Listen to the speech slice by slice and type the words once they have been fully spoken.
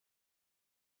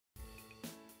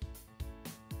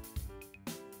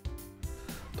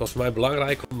was voor mij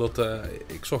belangrijk omdat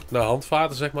ik zocht naar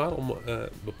handvaten, zeg maar, om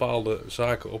bepaalde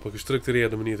zaken op een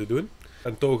gestructureerde manier te doen.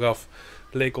 En TOGAF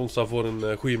leek ons daarvoor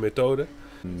een goede methode.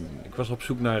 Ik was op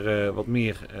zoek naar wat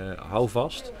meer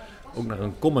houvast, ook naar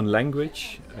een common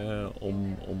language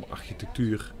om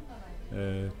architectuur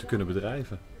te kunnen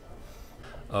bedrijven.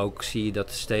 Ook zie je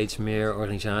dat steeds meer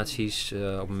organisaties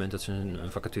op het moment dat ze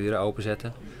een vacature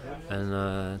openzetten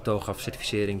een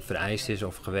TOGAF-certificering vereist is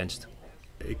of gewenst.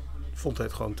 Ik vond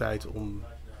het gewoon tijd om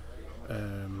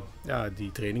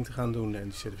die training te gaan doen en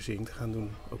die certificering te gaan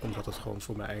doen. Ook omdat het gewoon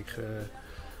voor mijn eigen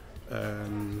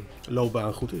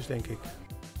loopbaan goed is, denk ik.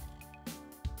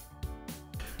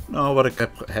 Nou, wat ik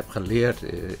heb geleerd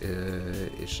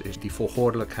is die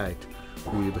volgordelijkheid.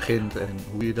 Hoe je begint en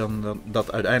hoe je dan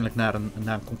dat uiteindelijk naar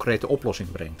een concrete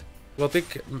oplossing brengt. Wat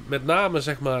ik met name,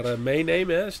 zeg maar, meeneem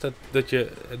is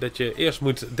dat je eerst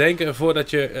moet denken voordat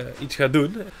je iets gaat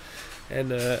doen.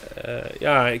 En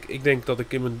ik denk dat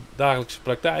ik in mijn dagelijkse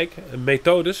praktijk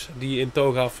methodes die in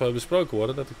TOGAF besproken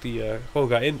worden, dat ik die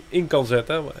gewoon in kan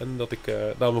zetten en dat ik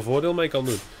daar mijn voordeel mee kan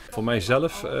doen. Voor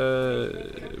mijzelf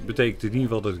betekent het in ieder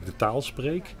geval dat ik de taal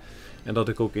spreek. En dat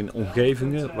ik ook in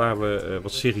omgevingen waar we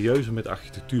wat serieuzer met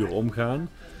architectuur omgaan,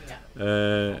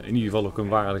 in ieder geval ook een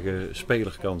waardige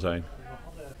speler kan zijn.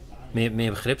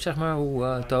 Meer begrip, zeg maar,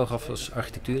 hoe TOGAF als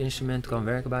architectuurinstrument kan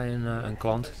werken bij een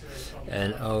klant.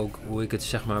 En ook hoe ik het,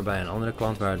 zeg maar, bij een andere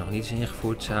klant waar het nog niet is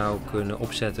ingevoerd zou kunnen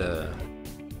opzetten.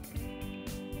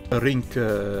 Rink,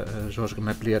 zoals ik hem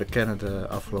heb leren kennen de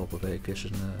afgelopen week, is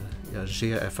een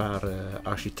zeer ervaren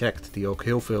architect die ook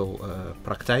heel veel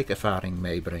praktijkervaring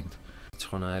meebrengt. Het is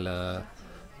gewoon een hele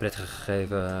prettige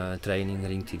gegeven training.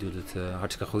 Rink die doet het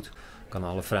hartstikke goed. Kan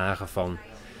alle vragen van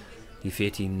die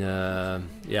 14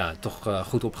 toch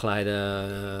goed opgeleide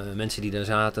mensen die daar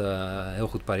zaten heel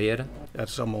goed pareren. Ja, het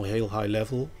is allemaal heel high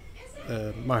level.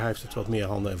 Maar hij heeft het wat meer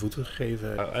handen en voeten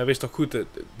gegeven. Hij wist toch goed,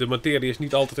 de materie is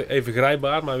niet altijd even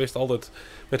grijpbaar, maar hij wist altijd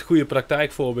met goede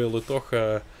praktijkvoorbeelden toch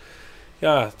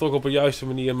op een juiste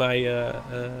manier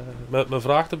mijn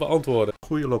vraag te beantwoorden.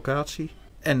 Goede locatie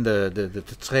en de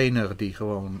trainer die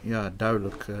gewoon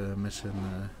duidelijk met zijn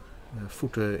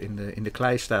voeten in de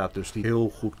klei staat, dus die heel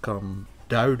goed kan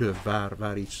duiden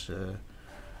waar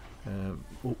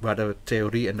de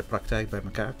theorie en de praktijk bij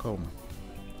elkaar komen.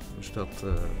 Dus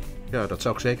dat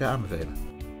zou ik zeker aanbevelen.